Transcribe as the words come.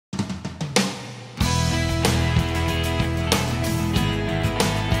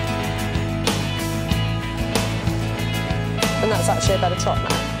actually a better trot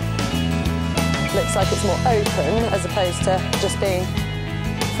now. Looks like it's more open as opposed to just being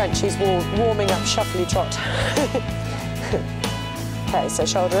Frenchie's warming up shuffly trot. Okay, so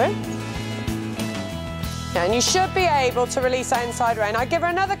shoulder in. Yeah, and you should be able to release that inside rein. I'd give her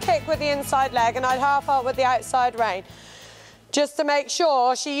another kick with the inside leg and I'd half out with the outside rein, just to make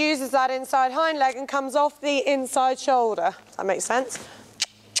sure she uses that inside hind leg and comes off the inside shoulder. Does that make sense?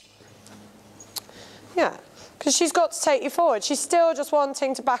 Yeah, because she's got to take you forward. She's still just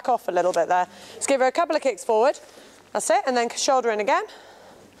wanting to back off a little bit there. Let's give her a couple of kicks forward. That's it, and then shoulder in again.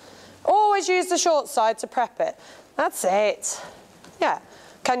 Always use the short side to prep it. That's it. Yeah.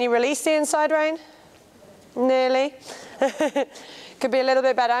 Can you release the inside rein? Nearly. Could be a little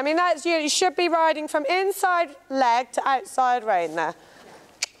bit better. I mean, that's you should be riding from inside leg to outside rein there.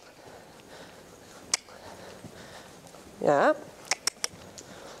 Yeah.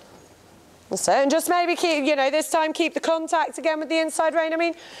 So, and just maybe keep, you know, this time keep the contact again with the inside rein. I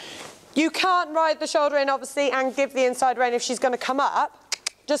mean, you can't ride the shoulder in, obviously, and give the inside rein if she's going to come up.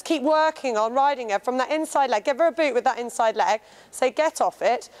 Just keep working on riding her from that inside leg. Give her a boot with that inside leg. Say, get off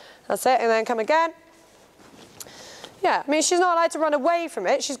it. That's it, and then come again. Yeah, I mean, she's not allowed to run away from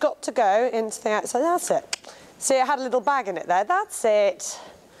it. She's got to go into the outside. That's it. See, it had a little bag in it there. That's it.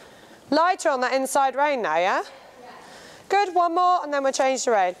 Lighter on that inside rein now, yeah? Yeah. Good, one more, and then we'll change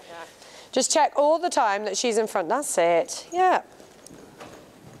the rein. Yeah. Just check all the time that she's in front. That's it. Yeah.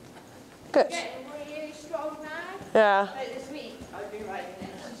 Good. She's getting really strong now. Yeah. Like this week, I've been riding it.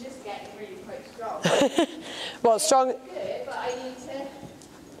 She's just getting really quite strong. Well, strong. Good, but I need to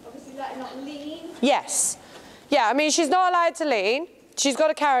obviously let her not lean. Yes. Yeah, I mean, she's not allowed to lean. She's got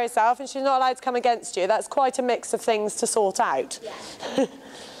to carry herself, and she's not allowed to come against you. That's quite a mix of things to sort out. Yeah.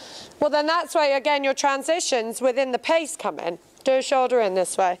 Well, then that's where, again, your transitions within the pace come in. Do a shoulder in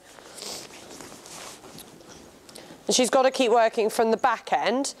this way. And she's got to keep working from the back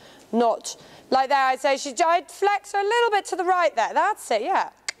end, not like there. I'd say I'd flex her a little bit to the right there. That's it,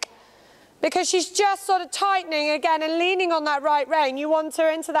 yeah. Because she's just sort of tightening again and leaning on that right rein. You want her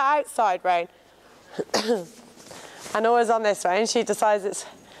into the outside rein. And always on this rein, she decides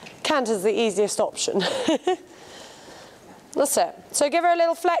canter's the easiest option. That's it. So give her a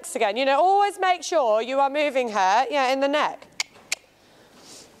little flex again. You know, always make sure you are moving her, yeah, in the neck.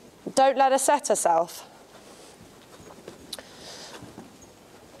 Don't let her set herself.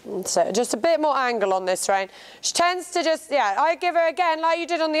 So just a bit more angle on this rein. She tends to just, yeah, I give her again, like you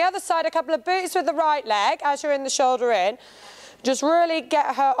did on the other side, a couple of boots with the right leg as you're in the shoulder in. Just really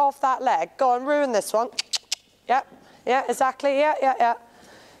get her off that leg. Go on, ruin this one. Yep, yeah, exactly, yeah.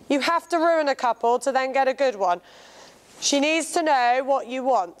 You have to ruin a couple to then get a good one. She needs to know what you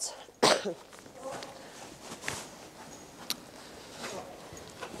want.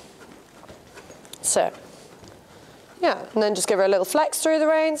 So. Yeah, and then just give her a little flex through the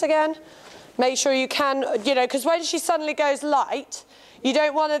reins again. Make sure you can, you know, because when she suddenly goes light, you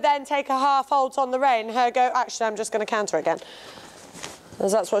don't want to then take a half hold on the rein and her go, actually, I'm just going to canter again.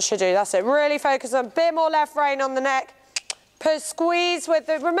 Because that's what she'll do. That's it. Really focus on a bit more left rein on the neck. Put squeeze with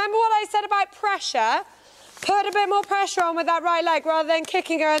the, remember what I said about pressure? Put a bit more pressure on with that right leg rather than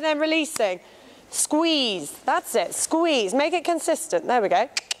kicking her and then releasing. Squeeze. That's it. Squeeze. Make it consistent. There we go.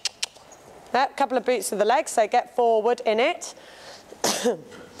 A couple of boots with the legs, so get forward in it.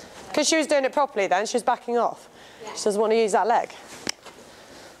 Because she was doing it properly then, she was backing off. Yeah. She doesn't want to use that leg.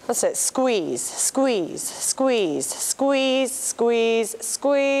 That's it, squeeze, squeeze, squeeze, squeeze, squeeze,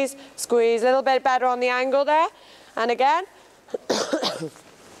 squeeze, squeeze. A little bit better on the angle there. And again.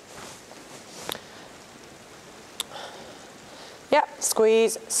 Yeah,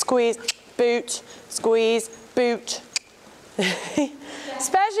 squeeze, squeeze, boot, squeeze, boot.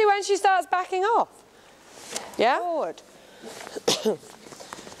 Especially when she starts backing off. Yeah? Forward.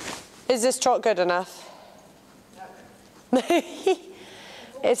 Is this trot good enough? No.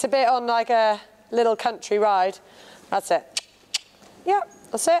 It's a bit on like a little country ride. That's it. Yep,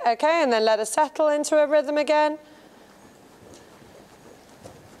 that's it. Okay, and then let her settle into a rhythm again.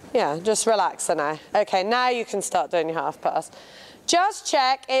 Yeah, just relax her now. Okay, now you can start doing your half pass. Just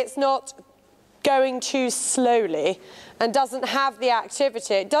check it's not going too slowly and doesn't have the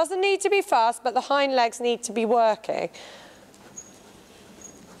activity. It doesn't need to be fast, but the hind legs need to be working.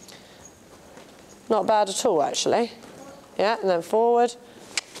 Not bad at all, actually. Yeah, and then forward,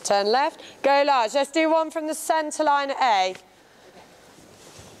 turn left, go large. Let's do one from the centre line at A.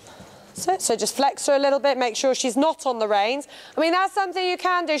 So just flex her a little bit, make sure she's not on the reins. I mean, that's something you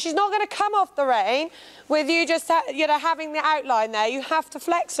can do. She's not going to come off the rein with you just having the outline there. You have to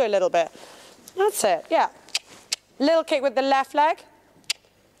flex her a little bit. That's it, yeah. Little kick with the left leg.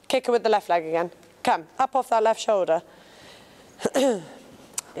 Kick her with the left leg again. Come, up off that left shoulder.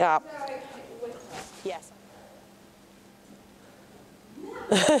 Yeah. Yes.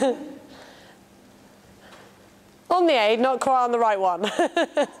 On the aid, not quite on the right one.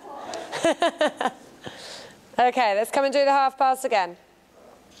 Okay, let's come and do the half pass again.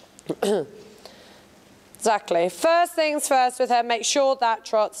 Exactly. First things first with her, make sure that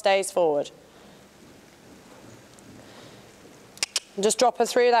trot stays forward. Just drop her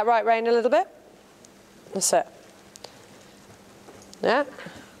through that right rein a little bit. That's it. Yeah.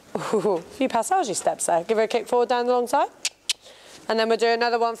 Ooh, a few passage steps there. Give her a kick forward down the long side. And then we'll do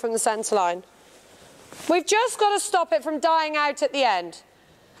another one from the centre line. We've just got to stop it from dying out at the end.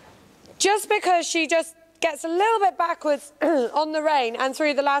 Just because she just gets a little bit backwards on the rein and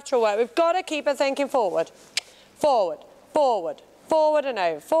through the lateral work, we've got to keep her thinking forward. Forward, forward, forward and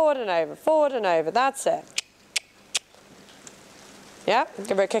over, forward and over, forward and over. That's it. Yeah,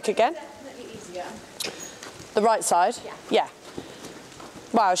 give her a kick again. Definitely easier. The right side? Yeah. Yeah.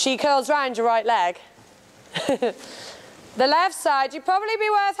 Wow, she curls round your right leg. The left side, you'd probably be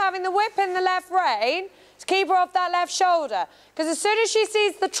worth having the whip in the left rein to keep her off that left shoulder. Because as soon as she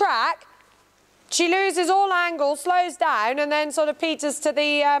sees the track, she loses all angle, slows down, and then sort of peters to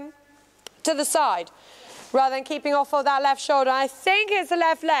the side, rather than keeping off of that left shoulder. I think it's the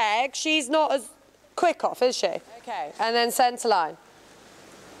left leg. She's not as quick off, is she? Okay, and then centre line.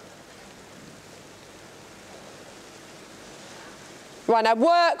 Right, now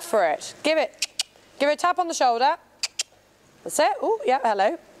work for it. Give her a tap on the shoulder. That's it. Oh, yeah,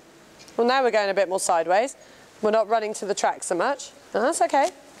 hello. Well, now we're going a bit more sideways. We're not running to the track so much. Oh, that's okay.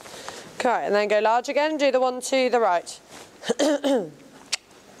 Okay, and then go large again. Do the one to the right.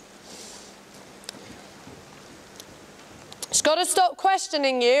 She's got to stop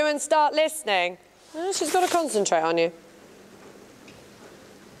questioning you and start listening. Oh, she's got to concentrate on you.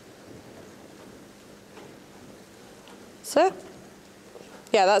 So,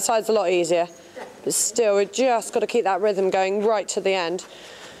 yeah, that side's a lot easier. But still, we've just got to keep that rhythm going right to the end.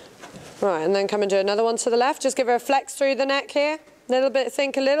 Right, and then come and do another one to the left. Just give her a flex through the neck here.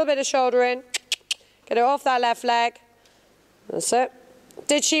 Think a little bit of shoulder in. Get her off that left leg. That's it.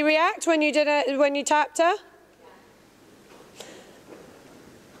 Did she react when you when you tapped her?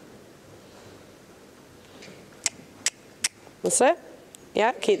 That's it.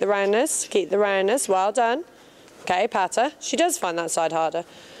 Yeah, keep the roundness. Keep the roundness. Well done. Okay, pat her. She does find that side harder.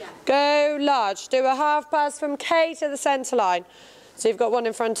 Yeah. Go large. Do a half pass from K to the centre line. So you've got one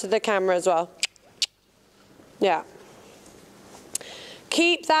in front of the camera as well. Yeah.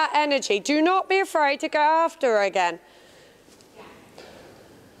 Keep that energy. Do not be afraid to go after her again.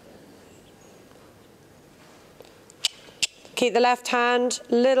 Keep the left hand,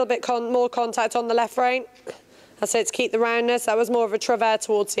 a little bit more contact on the left rein. That's it, to keep the roundness. That was more of a travers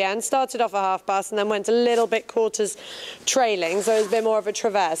towards the end. Started off a half pass and then went a little bit quarters trailing, so it was a bit more of a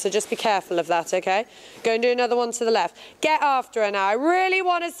travers. So just be careful of that, okay? Go and do another one to the left. Get after her now. I really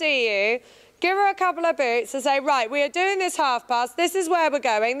want to see you. Give her a couple of boots and say, right, we are doing this half pass. This is where we're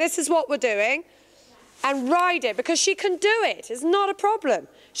going. This is what we're doing. And ride it, because she can do it. It's not a problem.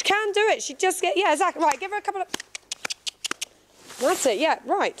 She can do it. She just get, yeah, exactly. Right, give her a couple of... That's it, yeah,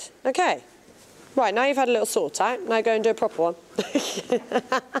 right, okay. Right, now you've had a little sort out. Now go and do a proper one.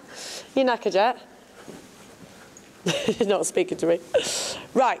 You knackered yet? You're not speaking to me.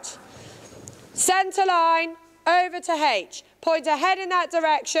 Right. Centre line, over to H. Point her head in that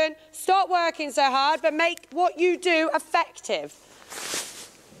direction. Stop working so hard, but make what you do effective.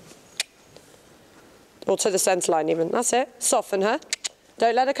 Or to the centre line even. That's it. Soften her.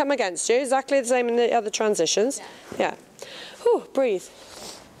 Don't let her come against you. Exactly the same in the other transitions. Yeah. Whew, breathe.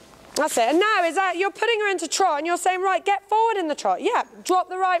 That's it. And now is that you're putting her into trot and you're saying, right, get forward in the trot. Yeah, drop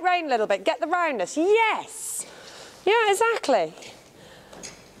the right rein a little bit. Get the roundness. Yes. Yeah, exactly.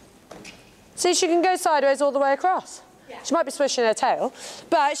 See, she can go sideways all the way across. Yeah. She might be swishing her tail,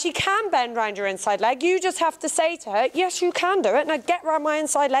 but she can bend round your inside leg. You just have to say to her, yes, you can do it. Now get round my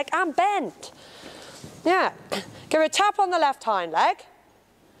inside leg and bend. Yeah. Give her a tap on the left hind leg.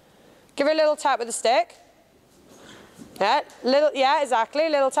 Give her a little tap with the stick. Yeah, yeah, exactly.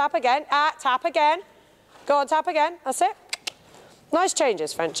 Little tap again. Tap again. Go on, tap again. That's it. Nice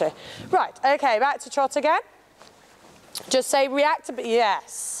changes, Frenchie. Right, okay, back to trot again. Just say react to...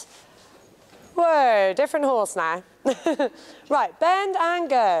 Yes. Whoa, different horse now. Right, bend and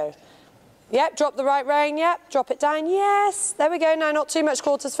go. Yep, drop the right rein, yep, drop it down, yes. There we go, now not too much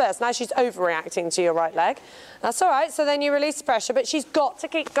quarters first. Now she's overreacting to your right leg. That's all right, so then you release the pressure, but she's got to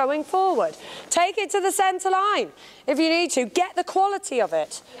keep going forward. Take it to the centre line if you need to. Get the quality of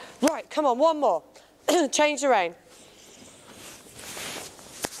it. Yeah. Right, come on, one more. Change the rein.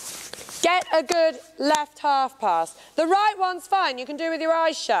 Get a good left half pass. The right one's fine, you can do with your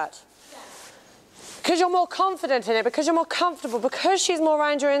eyes shut. Because you're more confident in it, because you're more comfortable, because she's more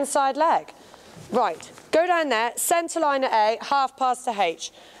around your inside leg. Right, go down there, centre line at A, half pass to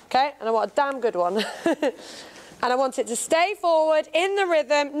H. Okay, and I want a damn good one. And I want it to stay forward, in the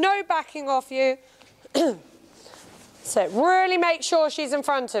rhythm, no backing off you. So really make sure she's in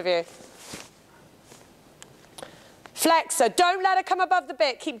front of you. Flex her, don't let her come above the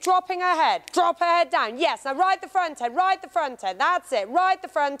bit, keep dropping her head, drop her head down. Yes, now ride the front end, ride the front end, that's it, ride the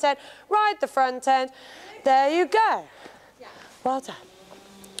front end, ride the front end. There you go. Well done.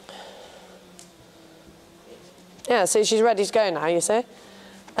 Yeah, see, she's ready to go now, you see.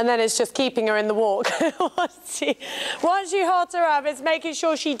 And then it's just keeping her in the walk. Once you hot her up, it's making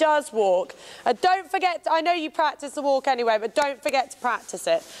sure she does walk. Don't forget, I know you practice the walk anyway, but don't forget to practice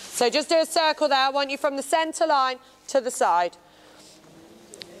it. So just do a circle there. I want you from the centre line to the side.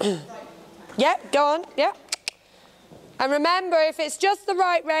 Yep, go on, yep. And remember, if it's just the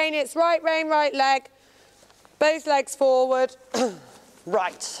right rein, it's right rein, right leg. Both legs forward.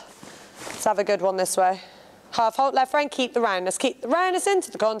 Right. Let's have a good one this way. Half halt left rein, keep the roundness. Keep the roundness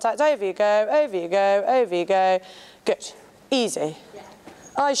into the contact. Over you go, over you go, over you go. Good. Easy. Yeah.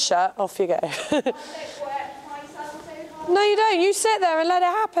 Eyes shut, off you go. No, you don't. You sit there and let it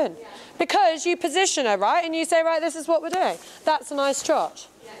happen. Yeah. Because you position her, right? And you say, right, this is what we're doing. That's a nice trot.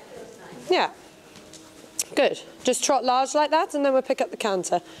 Yeah, it feels nice. Yeah. Good. Just trot large like that, and then we'll pick up the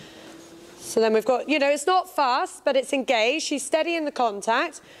canter. So then we've got, you know, it's not fast, but it's engaged. She's steady in the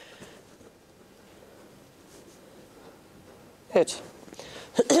contact. Good.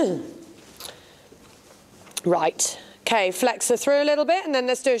 Right. Okay, flex her through a little bit, and then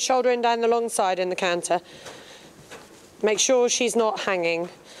let's do a shoulder in down the long side in the canter. Make sure she's not hanging.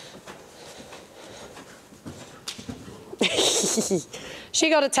 She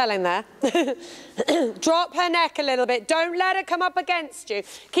got a telling there. Drop her neck a little bit. Don't let her come up against you.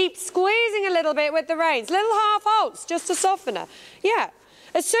 Keep squeezing a little bit with the reins. Little half halts just to soften her. Yeah.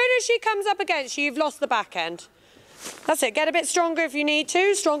 As soon as she comes up against you, you've lost the back end. That's it. Get a bit stronger if you need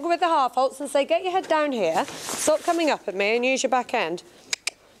to. Stronger with the half halts, and say, get your head down here. Stop coming up at me and use your back end.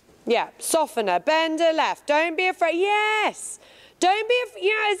 Yeah. Soften her. Bend her left. Don't be afraid. Yes. Don't be afraid.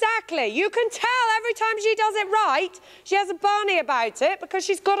 Yeah, exactly. You can tell every time she does it right, she has a Barney about it because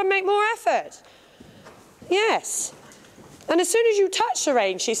she's got to make more effort. Yes. And as soon as you touch the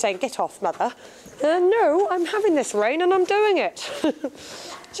rein, she's saying, get off, mother. No, I'm having this rein and I'm doing it.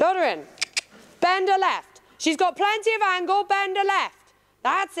 Shoulder in. Bend her left. She's got plenty of angle, bend her left.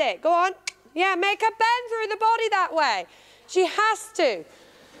 That's it, go on. Yeah, make her bend through the body that way. She has to.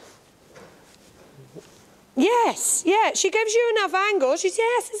 Yes, yeah, she gives you enough angle. She's,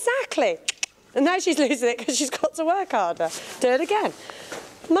 yes, exactly. And now she's losing it because she's got to work harder. Do it again.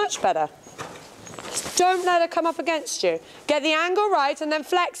 Much better. Just don't let her come up against you. Get the angle right and then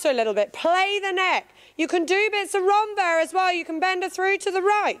flex her a little bit. Play the neck. You can do bits of rhombe as well. You can bend her through to the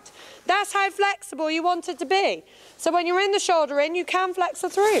right. That's how flexible you want it to be. So when you're in the shoulder in, you can flex her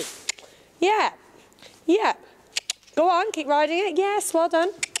through. Yeah. Yeah. Go on, keep riding it. Yes, well done.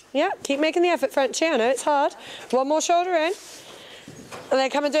 Yeah, keep making the effort, Frenchie. I know it's hard. One more shoulder in. And then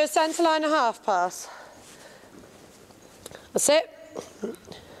come and do a centre line and half pass. That's it.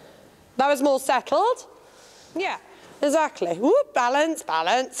 That was more settled. Yeah. Exactly. Whoop, balance,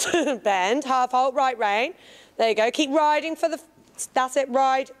 balance. Bend, half halt, right rein. There you go. Keep riding for the... That's it.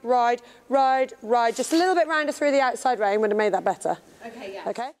 Ride, ride, ride, ride. Just a little bit rounder through the outside rein would have made that better. Okay, yeah.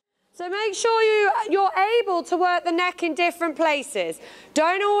 Okay. So make sure you're able to work the neck in different places.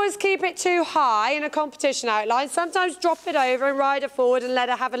 Don't always keep it too high in a competition outline. Sometimes drop it over and ride her forward and let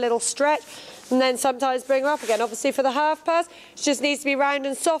her have a little stretch. And then sometimes bring her up again. Obviously for the half pass, it just needs to be round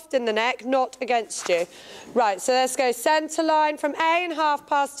and soft in the neck, not against you. Right, so let's go centre line from A and half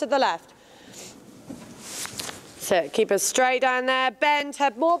pass to the left. So keep her straight down there. Bend,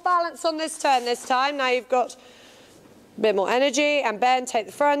 have more balance on this turn this time. Now you've got a bit more energy, and bend, take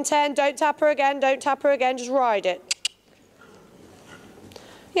the front end. Don't tap her again, don't tap her again, just ride it.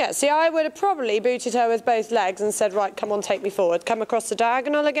 Yeah, see, I would have probably booted her with both legs and said, right, come on, take me forward. Come across the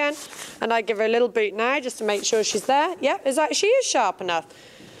diagonal again, and I'd give her a little boot now just to make sure she's there. Yeah, she is sharp enough.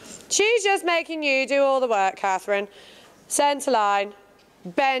 She's just making you do all the work, Catherine. Centre line,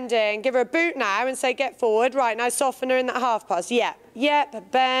 bending. Give her a boot now and say, get forward. Right, now soften her in that half pass. Yep,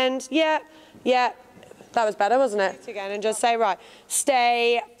 yep, bend, yep, yep. That was better, wasn't it? Again, and just say, right,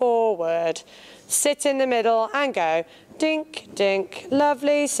 stay forward. Sit in the middle and go. Dink, dink,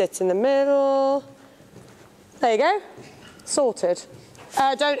 lovely, sit in the middle. There you go, sorted.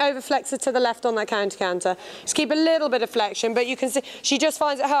 Don't overflex her to the left on that canter. Just keep a little bit of flexion, but you can see she just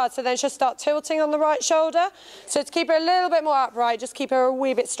finds it hard, so then she'll start tilting on the right shoulder. So to keep her a little bit more upright, just keep her a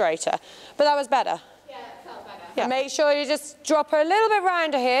wee bit straighter. But that was better. Yeah, it felt better. Yeah. Make sure you just drop her a little bit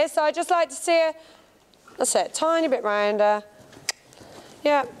rounder here. So I just like to see her, that's it, tiny bit rounder.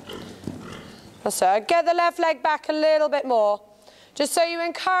 Yeah. That's it. Get the left leg back a little bit more. Just so you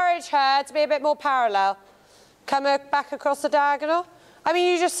encourage her to be a bit more parallel. Come back across the diagonal. I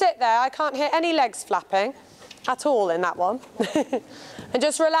mean, you just sit there. I can't hear any legs flapping at all in that one. And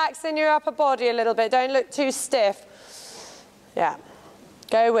just relax in your upper body a little bit. Don't look too stiff. Yeah.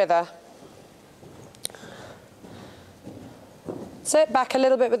 Go with her. Sit back a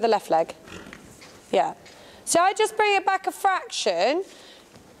little bit with the left leg. Yeah. So I just bring it back a fraction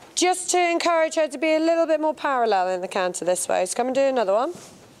just to encourage her to be a little bit more parallel in the canter this way. So come and do another one.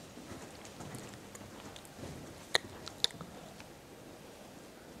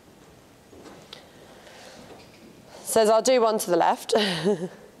 Says I'll do one to the left. Yeah.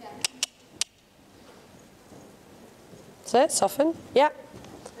 Sit, soften. Yeah.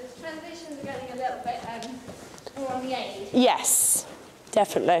 Those transitions are getting a little bit more on the edge. Yes,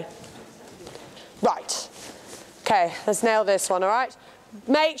 definitely. Right. Okay, let's nail this one, all right?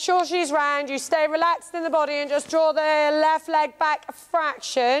 Make sure she's round. You stay relaxed in the body and just draw the left leg back a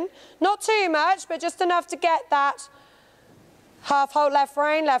fraction. Not too much, but just enough to get that. Half hold, left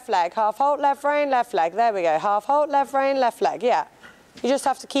rein, left leg. Half hold, left rein, left leg. There we go. Half hold, left rein, left leg. Yeah. You just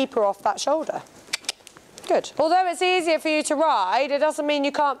have to keep her off that shoulder. Good. Although it's easier for you to ride, it doesn't mean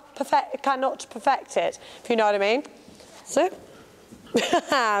you cannot perfect it, if you know what I mean. So,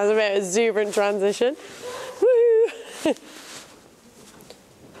 that was a bit of a exuberant transition. Woo!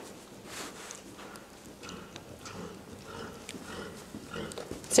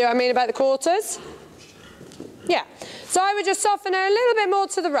 See what I mean about the quarters? Yeah. So I would just soften her a little bit more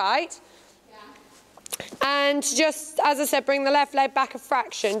to the right. And just, as I said, bring the left leg back a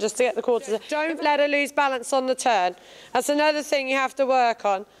fraction just to get the quarters. Don't let her lose balance on the turn. That's another thing you have to work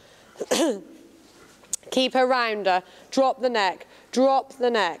on. Keep her rounder. Drop the neck. Drop the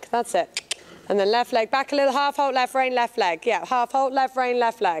neck. That's it. And then left leg back a little. Half hold, left rein, left leg. Yeah, half hold, left rein,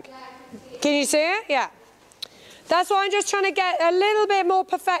 left leg. Can you see it? Yeah. That's why I'm just trying to get a little bit more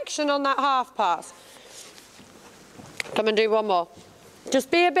perfection on that half pass. Come and do one more.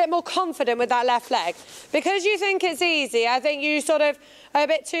 Just be a bit more confident with that left leg. Because you think it's easy, I think you sort of are a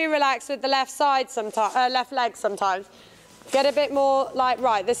bit too relaxed with the left side sometimes, left leg sometimes. Get a bit more like,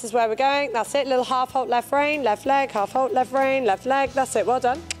 right, this is where we're going. That's it. Little half hold, left rein, left leg, half hold, left rein, left leg. That's it. Well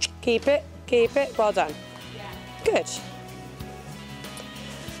done. Keep it, keep it. Well done. Yeah. Good.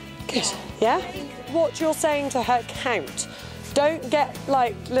 Good. Yeah? What you're saying to her, count. Don't get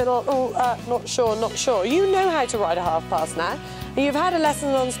like little, not sure, not sure. You know how to ride a half pass now. And you've had a lesson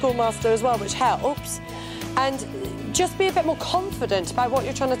on Schoolmaster as well, which helps. And just be a bit more confident about what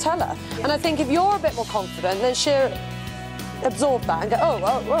you're trying to tell her. Yeah. And I think if you're a bit more confident, then she'll absorb that and go, oh,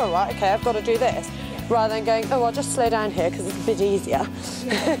 well, right, okay, I've got to do this. Yeah. Rather than going, oh, I'll just slow down here because it's a bit easier.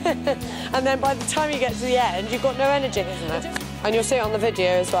 Yeah. And then by the time you get to the end, you've got no energy, isn't it? And you'll see it on the video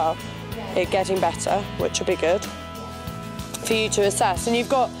as well, it getting better, which will be good for you to assess. And you've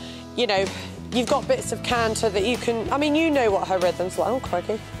got, you know, you've got bits of canter that you can, I mean, you know what her rhythm's like. Oh,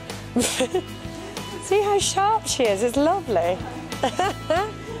 crikey. See how sharp she is, it's lovely.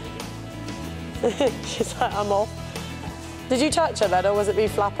 She's like, I'm off. Did you touch her then, or was it be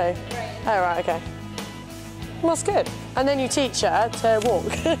flappy? Right. Oh, right, okay. Well, that's good. And then you teach her to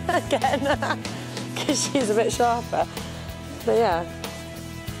walk again, because she's a bit sharper. But yeah,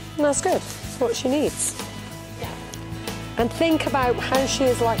 that's good. That's what she needs. And think about how she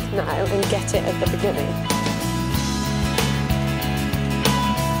is like now and get it at the beginning.